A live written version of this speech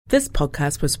This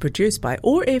podcast was produced by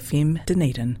OAR FM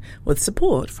Dunedin with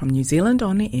support from New Zealand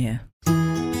On Air.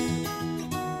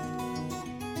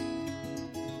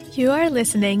 You are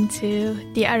listening to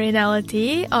the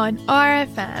Arinality on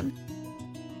RFM.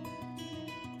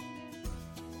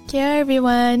 Kia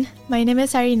everyone, my name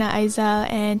is Arina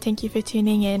and thank you for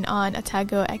tuning in on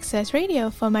Otago Access Radio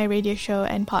for my radio show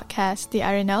and podcast, The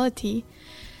Arinality.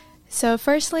 So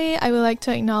firstly, I would like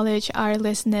to acknowledge our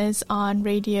listeners on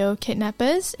Radio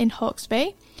Kidnappers in Hawke's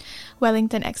Bay,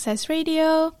 Wellington Access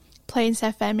Radio, Plains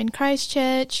FM in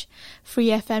Christchurch, Free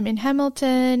FM in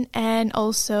Hamilton, and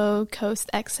also Coast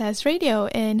Access Radio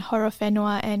in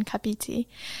Horowhenua and Kapiti.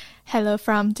 Hello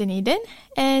from Dunedin,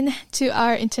 and to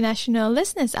our international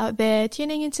listeners out there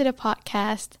tuning into the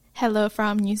podcast, hello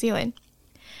from New Zealand.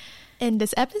 In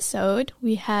this episode,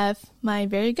 we have my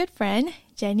very good friend,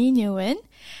 Jenny Nguyen.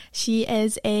 She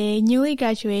is a newly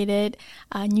graduated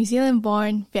New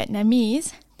Zealand-born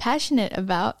Vietnamese, passionate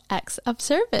about acts of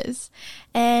service.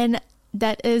 And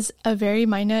that is a very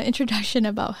minor introduction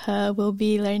about her. We'll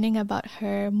be learning about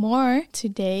her more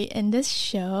today in this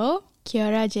show. Kia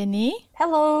ora, Jenny.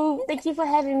 Hello. Thank you for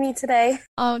having me today.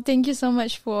 Oh, thank you so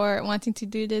much for wanting to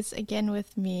do this again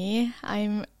with me.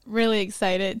 I'm really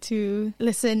excited to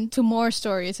listen to more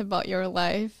stories about your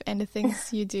life and the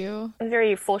things you do. I'm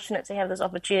very fortunate to have this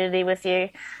opportunity with you.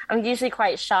 I'm usually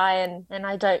quite shy and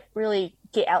I don't really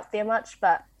get out there much,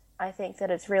 but I think that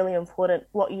it's really important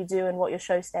what you do and what your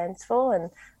show stands for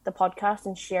and the podcast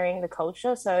and sharing the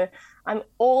culture. So I'm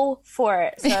all for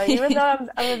it. So even though I'm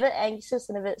a bit anxious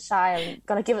and a bit shy, I'm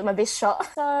going to give it my best shot.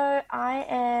 So I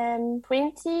am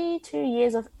 22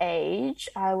 years of age.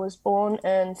 I was born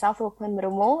in South Auckland,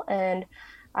 Middlemore, and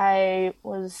I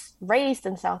was raised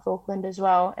in South Auckland as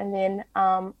well. And then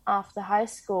after high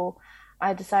school,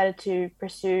 I decided to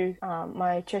pursue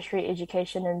my tertiary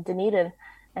education in Dunedin.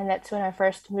 And that's when I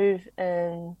first moved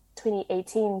in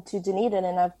 2018 to Dunedin,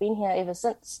 and I've been here ever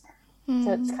since.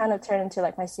 So it's kind of turned into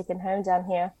like my second home down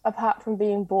here. Apart from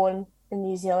being born in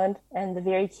New Zealand and the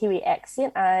very Kiwi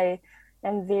accent, I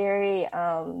am very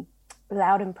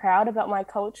loud and proud about my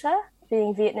culture,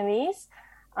 being Vietnamese.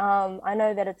 I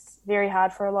know that it's very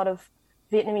hard for a lot of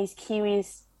Vietnamese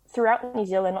Kiwis throughout New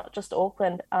Zealand, not just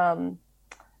Auckland,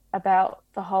 about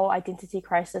the whole identity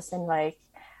crisis and like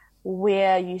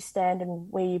where you stand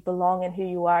and where you belong and who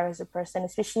you are as a person,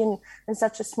 especially in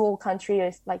such a small country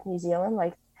as like New Zealand.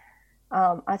 Like,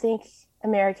 I think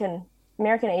American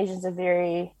Asians are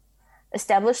very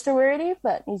established already,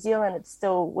 but New Zealand,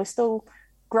 we're still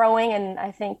growing, and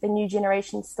I think the new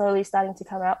generation is slowly starting to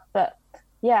come out. But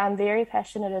yeah, I'm very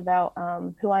passionate about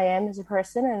who I am as a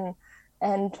person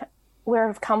and where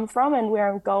I've come from and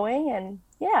where I'm going, and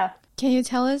yeah. Can you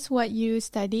tell us what you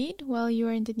studied while you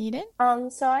were in Dunedin?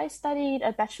 So I studied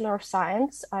a Bachelor of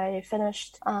Science. I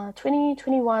finished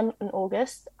 2021 in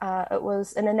August. It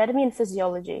was in Anatomy and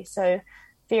Physiology, so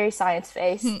very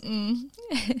science-based.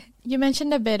 You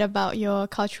mentioned a bit about your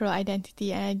cultural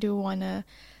identity, and I do want to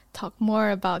talk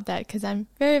more about that because I'm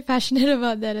very passionate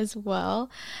about that as well.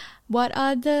 What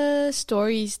are the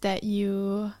stories that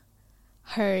you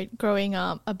heard growing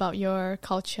up about your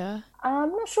culture?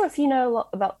 I'm not sure if you know a lot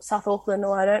about South Auckland,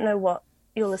 or I don't know what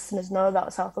your listeners know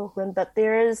about South Auckland, but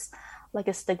there is like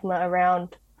a stigma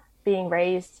around being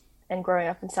raised and growing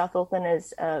up in South Auckland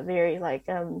as a very like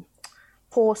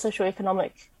poor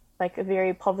socioeconomic, like a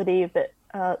very poverty, but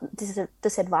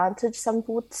disadvantaged, some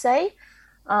would say.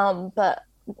 But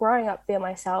growing up there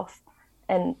myself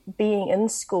and being in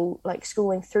school, like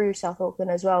schooling through South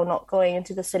Auckland as well, not going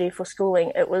into the city for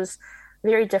schooling, it was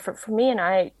very different for me, and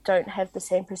I don't have the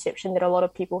same perception that a lot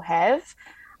of people have.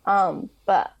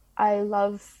 But I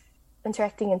love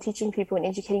interacting and teaching people and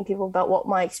educating people about what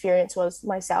my experience was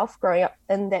myself growing up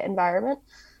in that environment.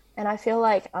 And I feel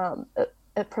like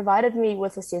it provided me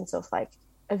with a sense of like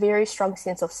a very strong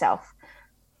sense of self.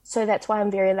 So that's why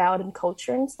I'm very loud in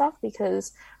culture and stuff,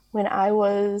 because when I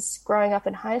was growing up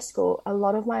in high school, a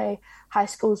lot of my high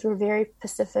schools were very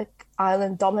Pacific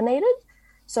Island dominated.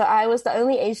 So I was the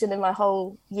only Asian in my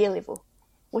whole year level,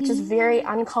 which is very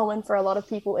uncommon for a lot of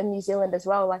people in New Zealand as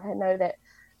well. Like I know that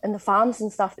in the farms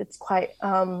and stuff, it's quite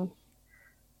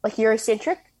like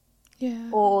Eurocentric.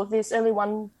 Yeah. Or there's only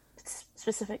one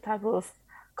specific type of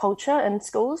culture in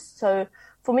schools. So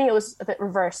for me, it was a bit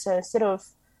reversed. So instead of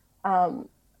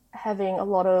having a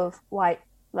lot of white,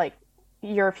 like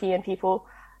European people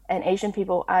and Asian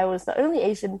people, I was the only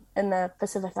Asian in the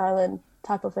Pacific Island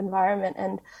type of environment,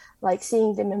 and like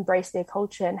seeing them embrace their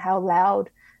culture and how loud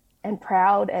and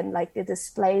proud and like the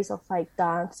displays of like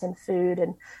dance and food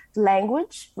and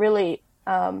language really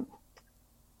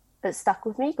it stuck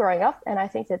with me growing up, and I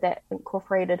think that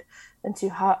incorporated into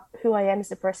who I am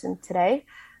as a person today.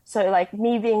 So like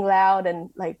me being loud, and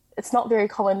like it's not very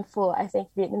common for, I think,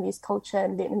 Vietnamese culture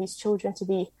and Vietnamese children to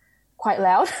be quite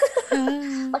loud.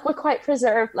 Like we're quite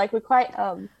preserved, like we're quite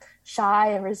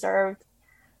shy and reserved.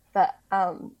 But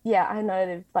yeah, I know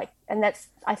that, like, and that's,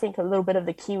 I think, a little bit of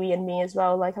the Kiwi in me as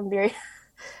well. Like I'm very,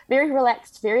 very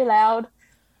relaxed, very loud.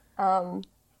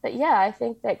 But yeah, I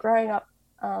think that growing up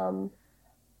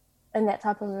in that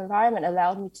type of environment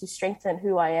allowed me to strengthen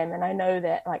who I am. And I know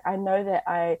that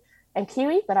I am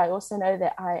Kiwi, but I also know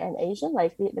that I am Asian,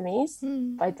 like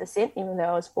Vietnamese by descent, even though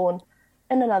I was born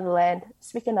in another land,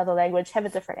 speak another language, have a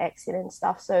different accent and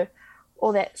stuff. So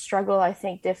all that struggle, I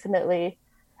think, definitely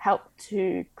helped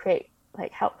to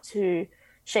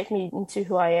shape me into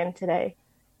who I am today.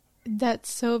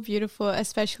 That's so beautiful,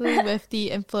 especially with the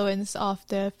influence of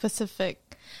the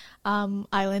Pacific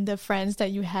Islander friends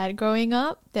that you had growing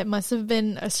up. That must have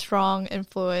been a strong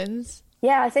influence.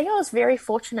 Yeah, I think I was very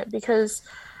fortunate because,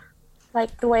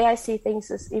 like, the way I see things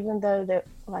is, even though that,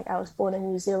 like, I was born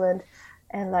in New Zealand,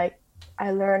 and like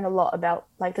I learned a lot about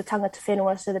like the tangata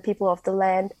whenua, so the people of the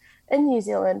land in New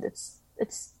Zealand.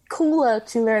 It's cooler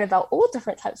to learn about all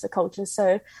different types of cultures.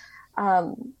 So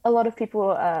a lot of people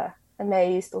are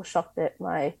amazed or shocked at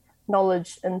my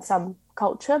knowledge in some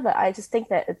culture, but I just think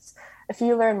that if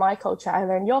you learn my culture, I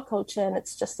learn your culture, and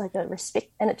it's just like a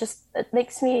respect, and it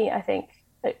makes me, I think,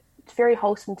 it's very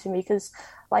wholesome to me, because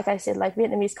like I said, like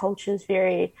Vietnamese culture is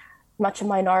very much a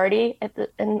minority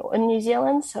in New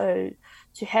Zealand. So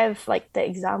to have like the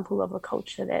example of a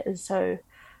culture that is so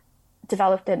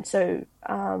developed and so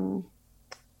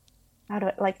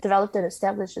developed and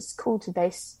established, it's cool to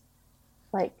base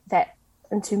like that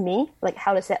into me. Like,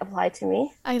 how does that apply to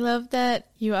me? I love that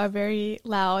you are very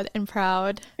loud and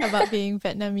proud about being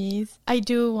Vietnamese. I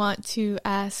do want to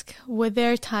ask, were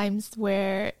there times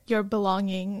where your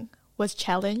belonging was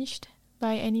challenged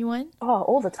by anyone? Oh,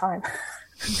 all the time.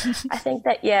 I think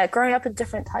that, yeah, growing up in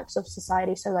different types of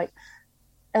society. So like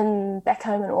back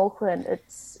home in Auckland,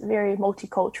 it's very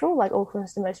multicultural. Like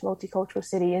Auckland's the most multicultural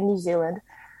city in New Zealand.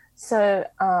 So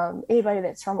anybody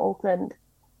that's from Auckland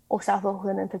or South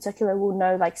Auckland in particular will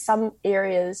know like some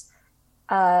areas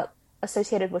are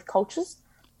associated with cultures.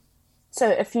 So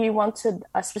if you wanted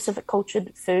a specific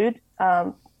cultured food,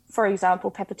 for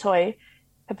example, Papatoi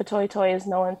is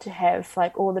known to have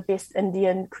like all the best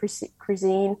Indian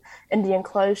cuisine, Indian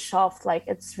clothes shop. Like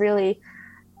it's really,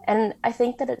 and I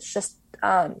think that it's just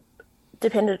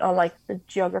dependent on like the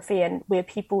geography and where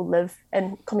people live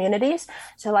in communities.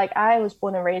 So like I was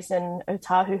born and raised in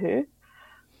Otahuhu,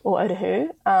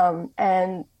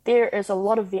 and there is a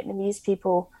lot of Vietnamese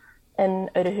people in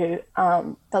Otahuhu,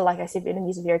 but like I said,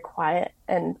 Vietnamese are very quiet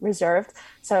and reserved.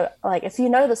 So like if you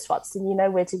know the spots, then you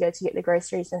know where to go to get the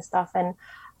groceries and stuff. And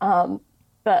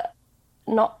but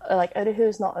not like Otahuhu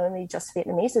is not only just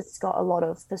Vietnamese; it's got a lot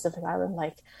of Pacific Island,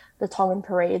 like the Tongan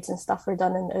parades and stuff are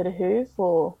done in Otahuhu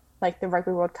for like the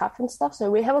Rugby World Cup and stuff. So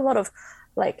we have a lot of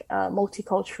like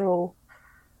multicultural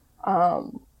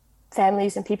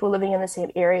families and people living in the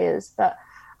same areas. But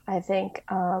I think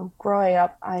growing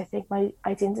up, I think my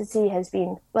identity has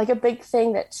been like a big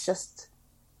thing that's just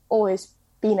always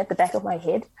been at the back of my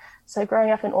head. So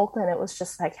growing up in Auckland, it was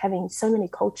just like having so many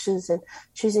cultures and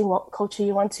choosing what culture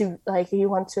you want to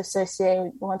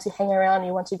associate, you want to hang around,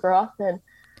 you want to grow up in,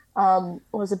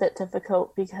 was a bit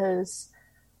difficult because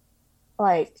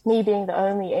like me being the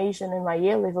only Asian in my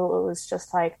year level, it was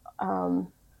just like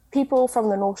people from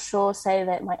the North Shore say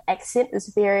that my accent is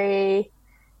very,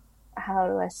 how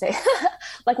do I say,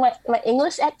 like my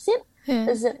English accent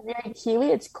isn't very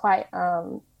Kiwi. It's quite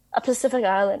a Pacific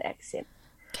Island accent.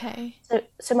 Okay.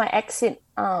 So my accent,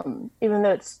 even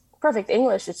though it's perfect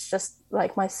English, it's just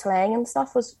like my slang and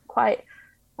stuff was quite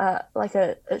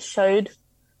it showed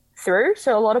through.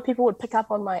 So a lot of people would pick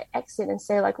up on my accent and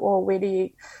say like, well, where do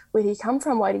you come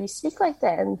from? Why do you speak like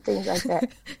that? And things like that.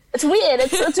 It's weird.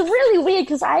 It's really weird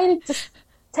because I just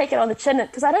take it on the chin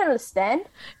because I don't understand.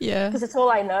 Yeah. Because it's all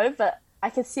I know, but I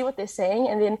can see what they're saying.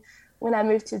 And then when I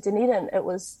moved to Dunedin, it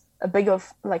was a big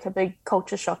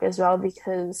culture shock as well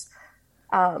because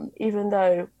even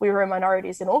though we were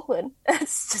minorities in Auckland,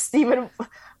 it's just even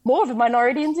more of a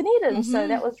minority in Dunedin. Mm-hmm. So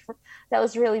that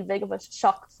was really big of a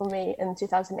shock for me in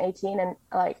 2018. And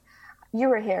like you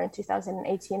were here in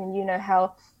 2018, and you know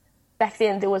how back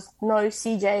then there was no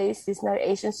CJs, there's no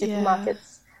Asian supermarkets.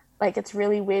 Yeah. Like it's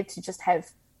really weird to just have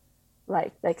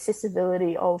like the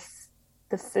accessibility of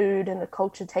the food and the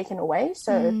culture taken away.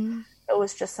 So it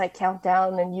was just like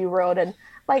Countdown and New World and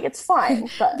like it's fine,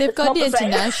 but they've got the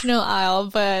international aisle,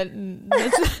 but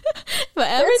But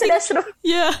everything, international.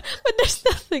 yeah, but there's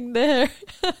nothing there.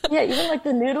 Yeah, even like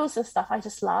the noodles and stuff, I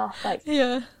just laugh. Like,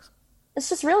 Yeah. it's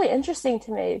just really interesting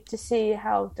to me to see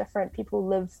how different people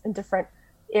live in different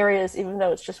areas, even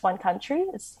though it's just one country.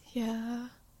 Yeah.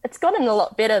 It's gotten a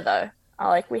lot better though.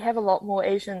 Like we have a lot more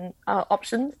Asian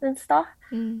options and stuff.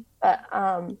 But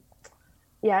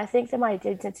yeah, I think that my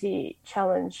identity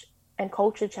challenge and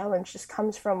culture challenge just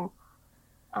comes from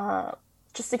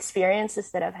just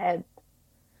experiences that I've had.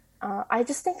 I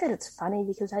just think that it's funny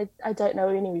because I don't know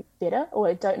any better, or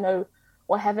I don't know,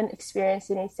 or haven't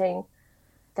experienced anything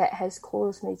that has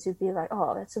caused me to be like,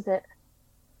 oh, that's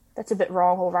a bit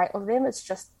wrong or right of them. It's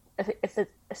just if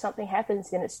something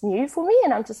happens, then it's new for me,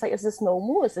 and I'm just like, is this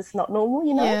normal? Is this not normal?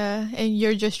 You know? Yeah, and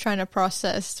you're just trying to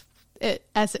process it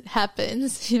as it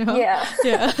happens. You know? Yeah.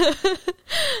 Yeah.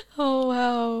 Oh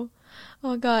wow.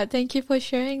 Oh God, thank you for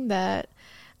sharing that.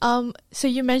 So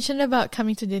you mentioned about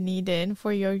coming to Dunedin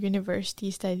for your university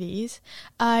studies.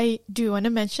 I do want to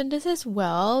mention this as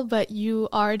well, but you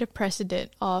are the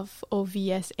president of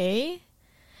OVSA,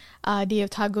 the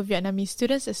Otago Vietnamese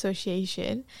Students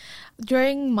Association.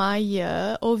 During my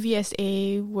year,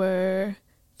 OVSA were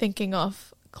thinking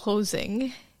of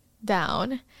closing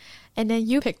down, and then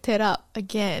you picked it up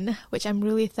again, which I'm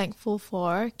really thankful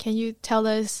for. Can you tell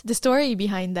us the story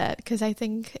behind that? Because I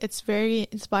think it's very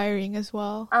inspiring as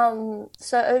well.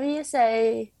 So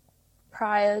OVSA,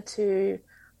 prior to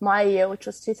my year, which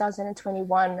was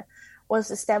 2021,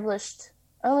 was established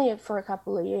only for a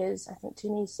couple of years, I think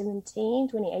 2017,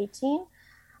 2018.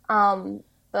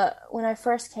 But when I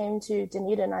first came to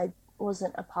Dunedin, I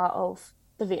wasn't a part of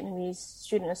the Vietnamese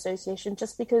Student Association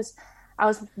just because I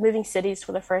was moving cities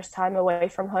for the first time, away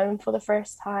from home for the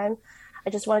first time. I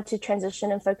just wanted to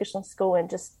transition and focus on school and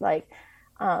just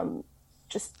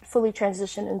fully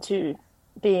transition into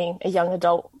being a young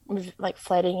adult with like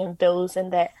flatting and bills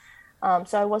and that.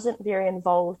 So I wasn't very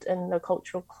involved in the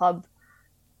cultural club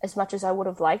as much as I would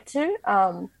have liked to.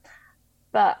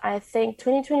 But I think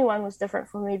 2021 was different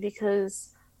for me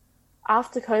because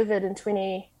after COVID in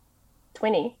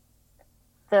 2020,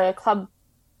 the club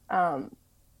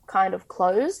kind of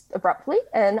closed abruptly,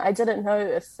 and I didn't know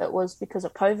if it was because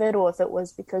of COVID or if it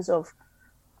was because of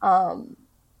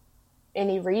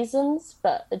any reasons,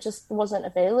 but it just wasn't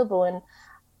available. And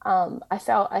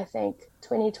I think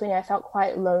 2020 I felt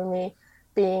quite lonely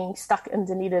being stuck in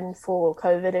Dunedin for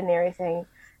COVID and everything,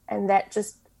 and that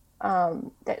just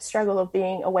that struggle of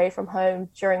being away from home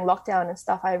during lockdown and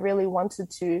stuff, I really wanted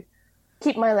to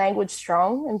keep my language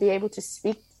strong and be able to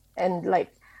speak and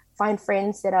like find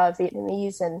friends that are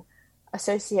Vietnamese and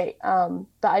associate.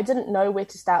 But I didn't know where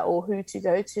to start or who to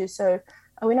go to. So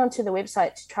I went onto the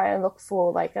website to try and look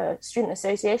for like a student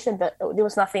association, but there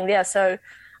was nothing there. So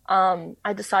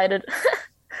I decided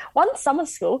one summer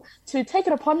school to take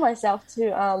it upon myself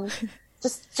to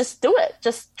just do it,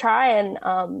 just try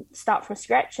and start from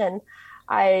scratch. And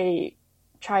I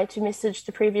tried to message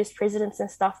the previous presidents and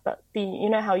stuff, but you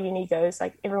know how uni goes,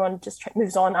 like everyone just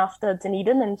moves on after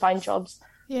Dunedin and find jobs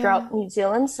throughout New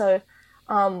Zealand. So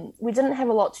we didn't have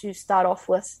a lot to start off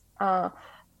with,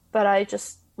 but I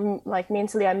just like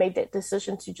mentally I made that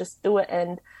decision to just do it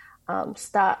and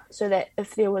start, so that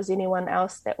if there was anyone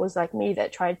else that was like me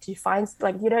that tried to find,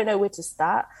 like, you don't know where to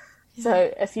start.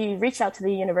 So if you reach out to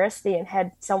the university and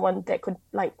had someone that could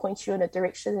like point you in a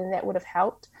direction, then that would have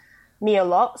helped me a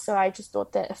lot. So I just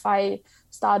thought that if I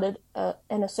started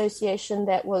an association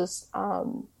that was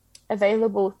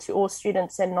available to all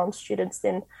students and non-students,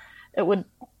 then it would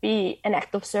be an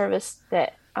act of service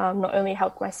that not only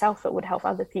helped myself, it would help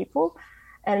other people.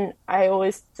 And I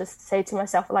always just say to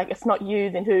myself, like, if not you,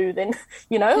 then who? Then,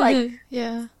 you know, like,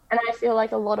 yeah. And I feel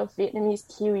like a lot of Vietnamese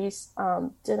Kiwis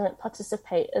didn't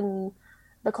participate in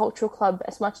the cultural club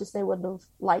as much as they would have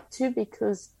liked to,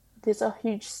 because there's a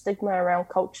huge stigma around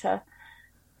culture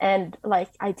and like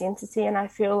identity. And I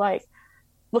feel like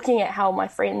looking at how my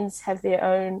friends have their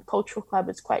own cultural club,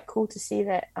 it's quite cool to see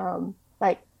that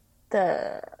like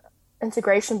the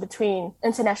integration between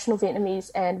international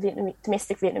Vietnamese and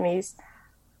domestic Vietnamese,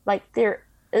 like there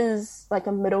is like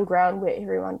a middle ground where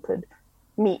everyone could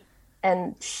meet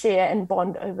and share and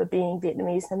bond over being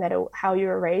Vietnamese, no matter how you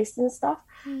were raised and stuff.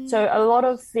 So a lot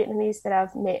of Vietnamese that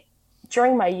I've met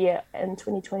during my year in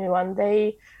 2021,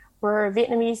 they were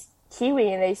Vietnamese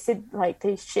Kiwi, and they said like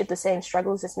they shared the same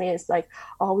struggles as me. It's like,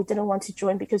 oh, we didn't want to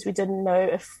join because we didn't know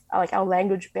if like our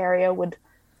language barrier would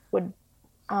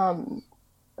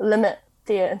limit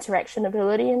their interaction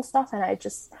ability and stuff. And I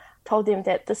just told them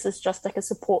that this is just like a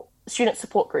student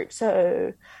support group.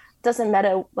 So it doesn't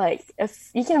matter, like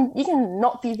if you can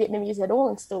not be Vietnamese at all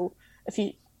and still, if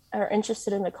you are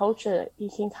interested in the culture, you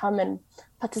can come and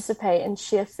participate and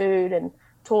share food and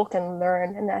talk and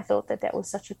learn. And I thought that was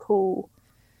such a cool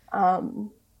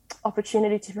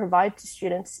opportunity to provide to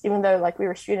students, even though like we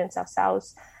were students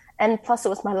ourselves. And plus it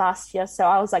was my last year, so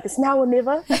I was like, it's now or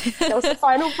never. That was the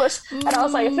final push. And I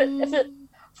was like, if it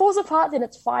falls apart, then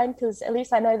it's fine, because at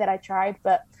least I know that I tried.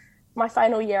 But my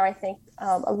final year, I think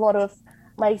a lot of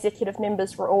my executive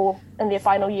members were all in their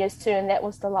final years too, and that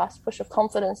was the last push of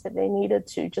confidence that they needed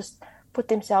to just put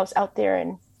themselves out there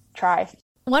and try.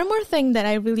 One more thing that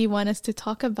I really want us to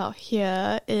talk about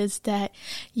here is that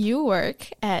you work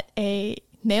at a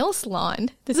nail salon.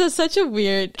 This is such a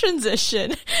weird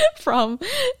transition from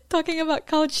talking about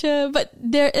culture, but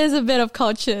there is a bit of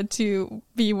culture to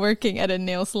be working at a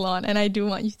nail salon, and I do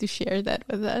want you to share that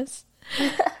with us.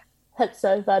 That's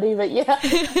so funny, but yeah,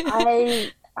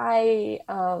 I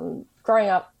growing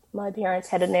up, my parents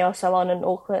had a nail salon in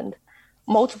Auckland,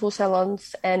 multiple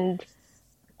salons, and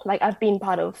like I've been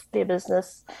part of their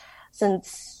business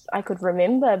since I could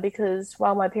remember, because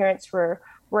while my parents were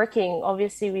working,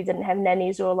 obviously we didn't have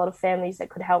nannies or a lot of families that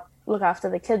could help look after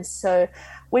the kids. So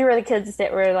we were the kids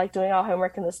that were like doing our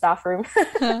homework in the staff room.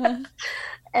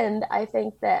 And I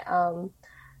think that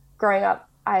growing up,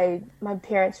 my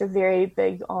parents were very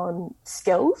big on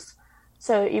skills.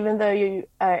 So even though you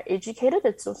are educated,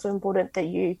 it's also important that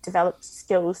you develop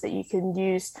skills that you can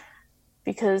use,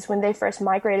 because when they first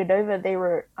migrated over, they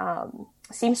were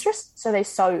seamstress, so they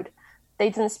sewed. They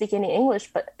didn't speak any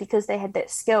English, but because they had that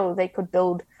skill, they could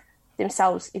build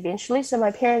themselves eventually. So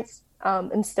my parents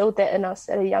instilled that in us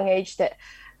at a young age, that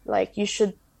like you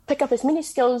should pick up as many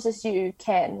skills as you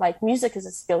can. Like music is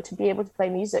a skill, to be able to play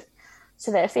music,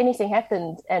 so that if anything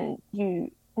happened and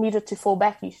you needed to fall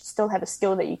back, you still have a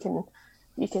skill that you can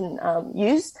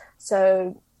use.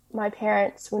 So my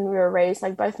parents, when we were raised,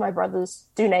 like both my brothers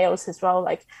do nails as well.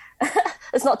 Like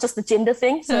it's not just a gender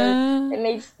thing. So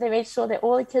they made sure that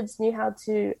all the kids knew how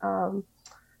to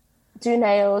do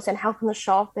nails and help in the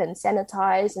shop and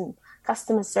sanitize and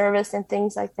customer service and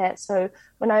things like that. So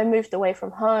when I moved away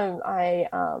from home,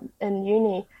 in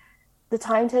uni, the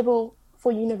timetable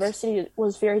for university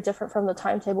was very different from the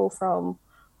timetable from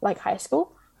like high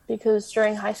school, because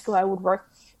during high school I would work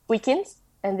weekends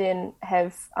and then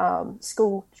have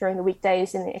school during the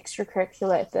weekdays and the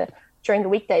extracurricular during the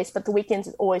weekdays, but the weekends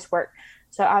is always work.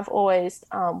 So I've always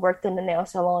worked in the nail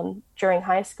salon during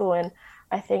high school, and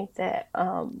I think that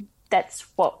that's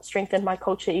what strengthened my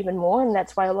culture even more, and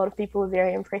that's why a lot of people were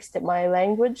very impressed at my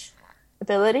language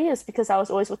ability, is because I was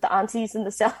always with the aunties in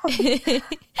the salon. I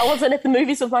wasn't at the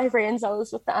movies with my friends, I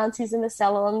was with the aunties in the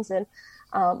salons and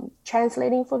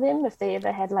translating for them if they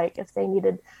ever had, like, if they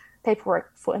needed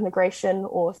paperwork for immigration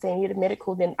or if they needed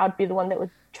medical, then I'd be the one that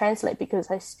would translate,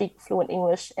 because I speak fluent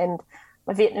English and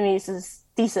my Vietnamese is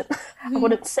decent. I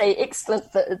wouldn't say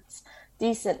excellent, but it's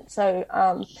decent. So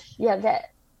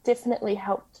that definitely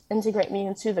helped integrate me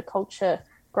into the culture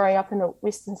growing up in a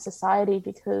Western society,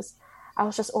 because I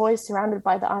was just always surrounded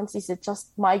by the aunties that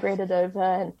just migrated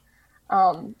over.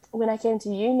 And when I came to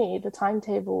uni, the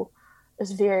timetable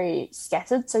is very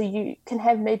scattered, so you can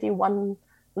have maybe one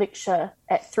lecture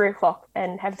at 3:00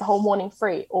 and have the whole morning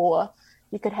free, or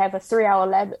you could have a 3-hour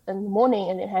lab in the morning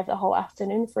and then have the whole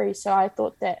afternoon free. So I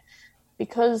thought that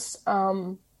because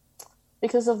of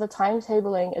the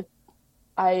timetabling,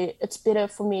 it's better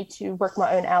for me to work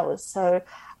my own hours. So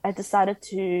I decided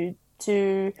to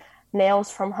do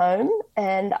nails from home,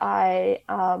 and I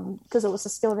because it was a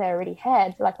skill that I already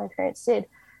had, like my parents said.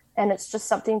 And it's just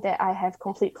something that I have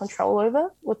complete control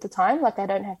over with the time. Like I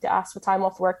don't have to ask for time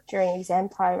off work during exam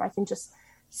time. I can just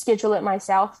schedule it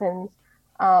myself and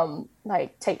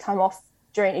take time off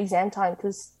during exam time,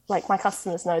 because like my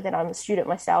customers know that I'm a student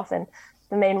myself, and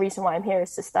the main reason why I'm here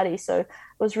is to study. So it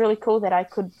was really cool that I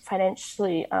could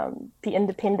financially be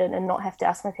independent and not have to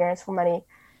ask my parents for money,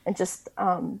 and just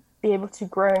be able to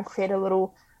grow and create a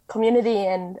little community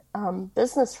and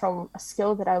business from a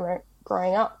skill that I learned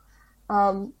growing up.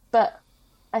 But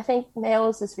I think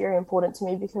nails is very important to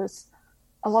me, because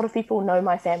a lot of people know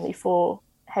my family for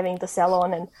having the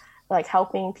salon and like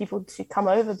helping people to come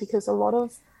over, because a lot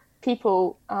of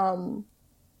people,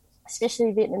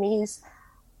 especially Vietnamese,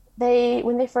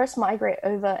 when they first migrate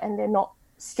over and they're not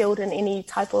skilled in any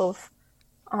type of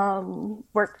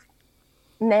work,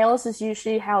 nails is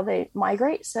usually how they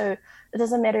migrate. So it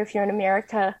doesn't matter if you're in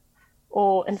America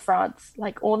or in France,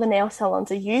 like all the nail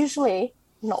salons are usually,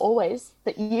 not always,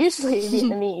 but usually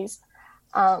Vietnamese.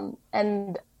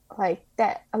 And like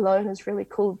that alone is really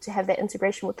cool to have that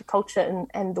integration with the culture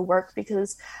and the work,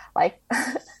 because like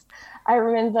I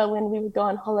remember when we would go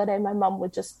on holiday, my mum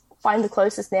would just find the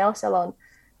closest nail salon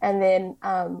and then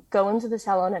go into the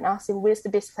salon and ask them where's the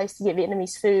best place to get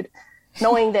Vietnamese food,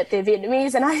 knowing that they're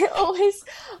Vietnamese. And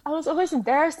I was always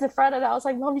embarrassed in front of it. I was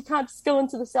like, Mom, you can't just go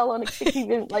into the salon expecting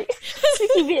them like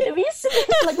speaking Vietnamese.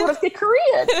 Like, what if they're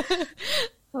Korean?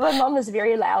 My mom is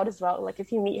very loud as well. Like,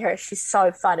 if you meet her, she's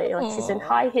so funny. Like, she's in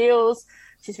high heels.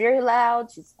 She's very loud.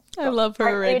 I love her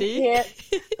already.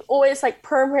 Always like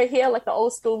perm her hair like the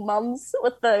old school mums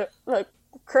with the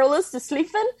curlers to sleep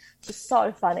in. She's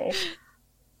so funny.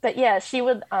 But yeah, she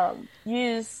would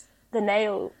use the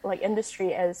nail like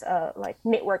industry as a like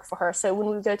network for her. So when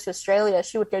we would go to Australia,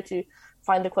 she would go to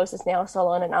find the closest nail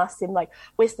salon and ask them like,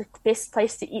 where's the best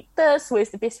place to eat this? Where's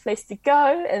the best place to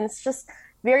go? And it's just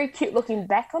very cute looking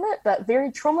back on it, but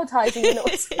very traumatizing when it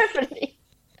was happening.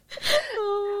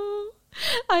 Oh,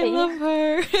 I love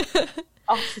her.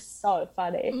 Oh, she's so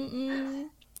funny. Mm-mm.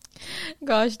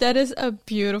 Gosh, that is a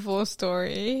beautiful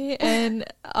story. And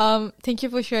thank you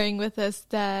for sharing with us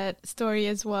that story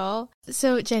as well.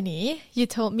 So, Jenny, you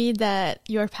told me that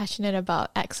you're passionate about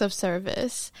acts of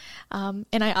service. And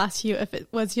I asked you if it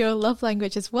was your love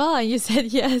language as well, and you said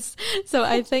yes. So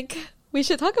I think we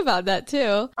should talk about that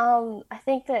too. I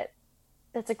think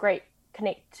that's a great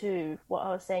connect to what I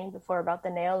was saying before about the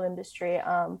nail industry.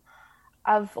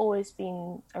 I've always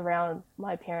been around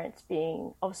my parents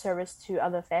being of service to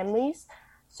other families.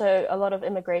 So a lot of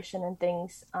immigration and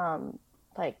things,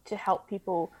 like to help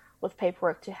people with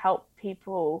paperwork, to help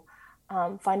people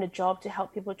find a job, to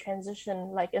help people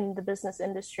transition, like in the business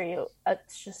industry.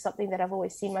 It's just something that I've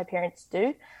always seen my parents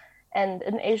do. And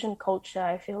in Asian culture,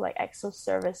 I feel like acts of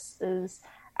service is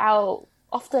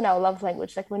often our love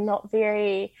language. Like, we're not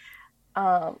very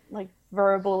like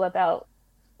verbal about,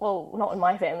 well, not in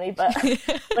my family, but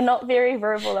we're not very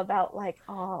verbal about like,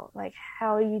 oh, like,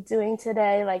 how are you doing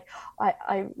today? Like,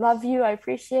 I love you, I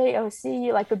appreciate you, I will see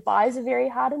you. Like, goodbyes are very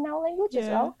hard in our language as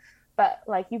well. But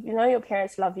like, you know your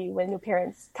parents love you when your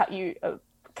parents cut you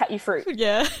fruit.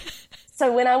 Yeah.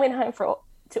 So when I went home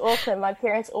to Auckland, my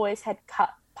parents always had cut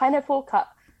pineapple, cut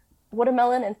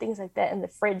watermelon and things like that in the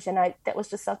fridge, and that was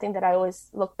just something that I always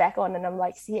look back on, and I'm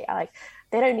like, see, like,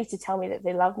 they don't need to tell me that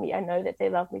they love me. I know that they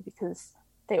love me because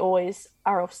they always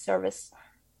are of service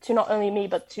to not only me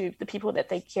but to the people that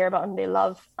they care about and they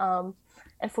love. And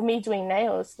for me, doing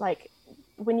nails, like,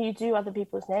 when you do other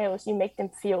people's nails, you make them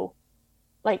feel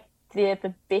like they're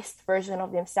the best version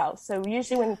of themselves. So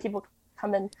usually when people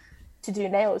come in to do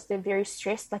nails, they're very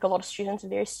stressed. Like, a lot of students are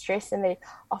very stressed, and they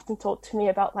often talk to me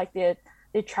about like their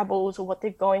troubles or what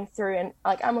they're going through. And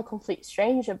like, I'm a complete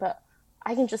stranger, but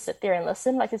I can just sit there and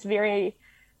listen. Like, it's very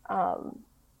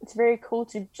cool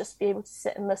to just be able to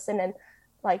sit and listen, and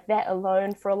like that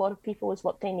alone for a lot of people is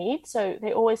what they need. So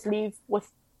they always leave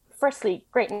with, firstly,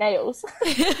 great nails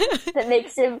that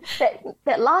makes them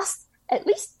that last at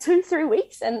least 2-3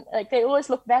 weeks, and like they always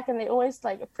look back and they always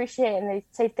like appreciate and they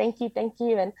say thank you,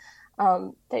 and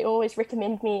they always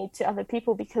recommend me to other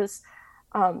people because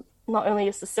not only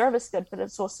is the service good, but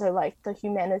it's also like the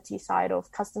humanity side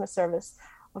of customer service,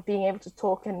 of being able to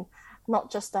talk, and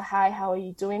not just a hi, how are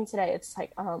you doing today? It's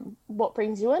like, what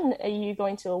brings you in? Are you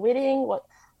going to a wedding? What,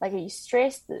 like, are you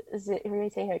stressed? Is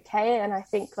everything okay? And I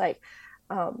think like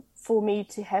for me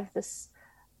to have this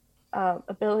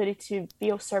ability to be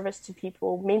of service to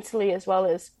people mentally as well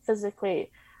as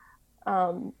physically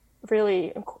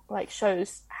really like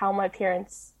shows how my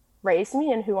parents raised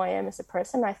me and who I am as a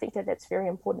person. I think that that's very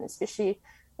important, especially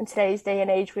in today's day and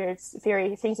age where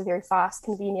things are very fast,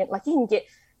 convenient. Like, you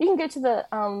can go to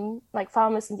the like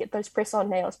farmers and get those press-on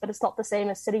nails, but it's not the same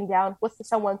as sitting down with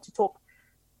someone to talk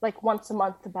like once a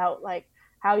month about like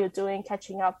how you're doing,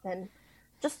 catching up, and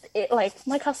just like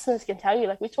my customers can tell you,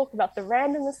 like, we talk about the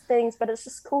randomest things, but it's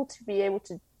just cool to be able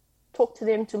to talk to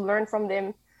them, to learn from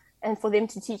them, and for them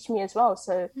to teach me as well.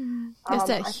 So there's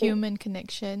that human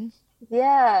connection.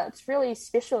 Yeah, it's really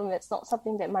special, and it's not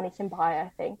something that money can buy,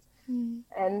 I think.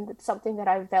 And it's something that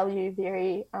I value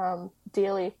very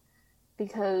dearly,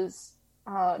 because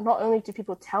not only do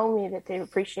people tell me that they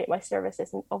appreciate my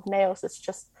services of nails, it's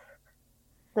just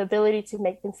the ability to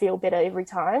make them feel better every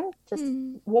time just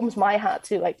warms my heart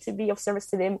too. Like, to be of service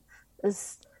to them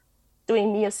is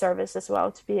doing me a service as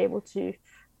well, to be able to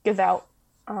give out.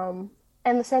 And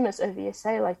the same as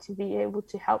OVSA, like, to be able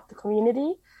to help the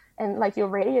community. And like your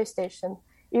radio station,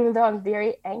 even though I'm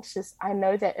very anxious, I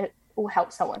know that it will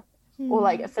help someone. Or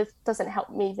like, if it doesn't help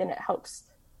me, then it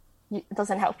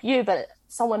doesn't help you, but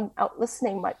someone out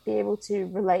listening might be able to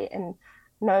relate and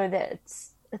know that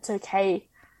it's okay,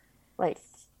 like,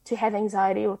 to have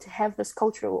anxiety or to have this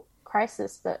cultural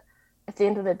crisis, but at the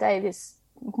end of the day, there's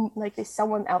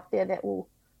someone out there that will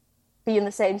be in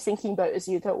the same sinking boat as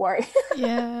you. Don't worry.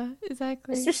 Yeah,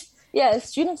 exactly. yeah,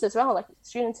 students as well. Like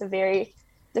students are very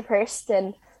depressed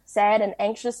and sad and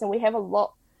anxious, and we have a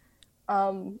lot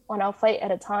on our plate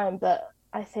at a time. But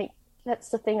I think that's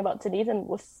the thing about Dunedin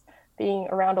with being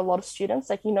around a lot of students.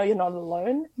 Like, you know, you're not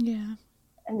alone. Yeah.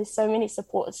 And there's so many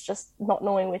support. It's just not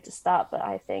knowing where to start. But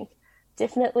I think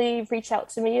definitely reach out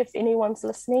to me if anyone's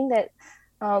listening that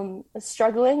is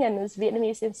struggling and is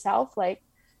Vietnamese himself. Like,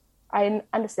 I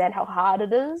understand how hard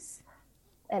it is.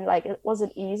 And like, it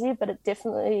wasn't easy, but it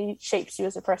definitely shapes you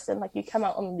as a person. Like, you come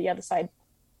out on the other side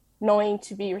knowing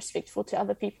to be respectful to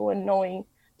other people and knowing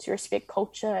to respect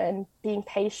culture and being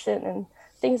patient and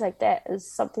things like that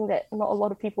is something that not a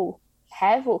lot of people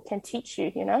have or can teach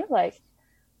you, you know, like,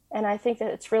 and I think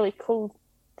that it's really cool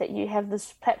that you have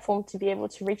this platform to be able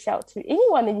to reach out to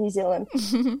anyone in New Zealand.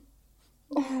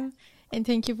 Yeah. And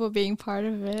thank you for being part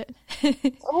of it.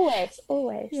 Always.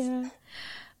 Yeah.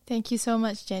 Thank you so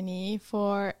much, Jenny,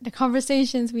 for the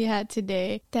conversations we had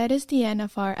today. That is the end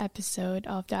of our episode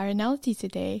of the Arinality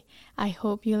today. I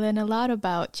hope you learn a lot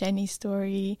about Jenny's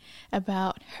story,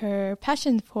 about her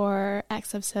passion for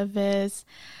acts of service,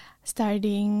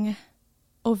 starting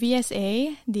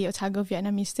OVSA, the Otago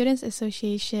Vietnamese Students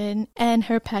Association, and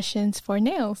her passions for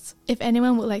nails. If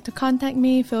anyone would like to contact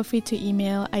me, feel free to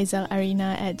email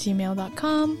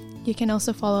aizalarina@gmail.com. You can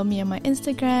also follow me on my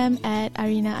Instagram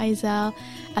 @ArinaAizal.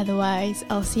 Otherwise,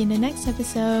 I'll see you in the next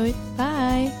episode.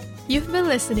 Bye! You've been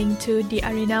listening to The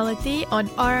Arinality on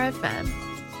RFM.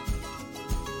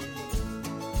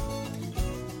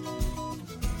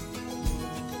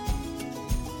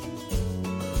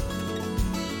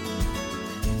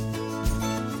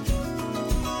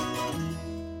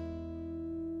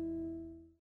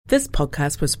 This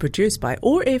podcast was produced by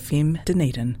OAR FM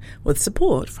Dunedin with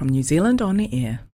support from New Zealand On the Air.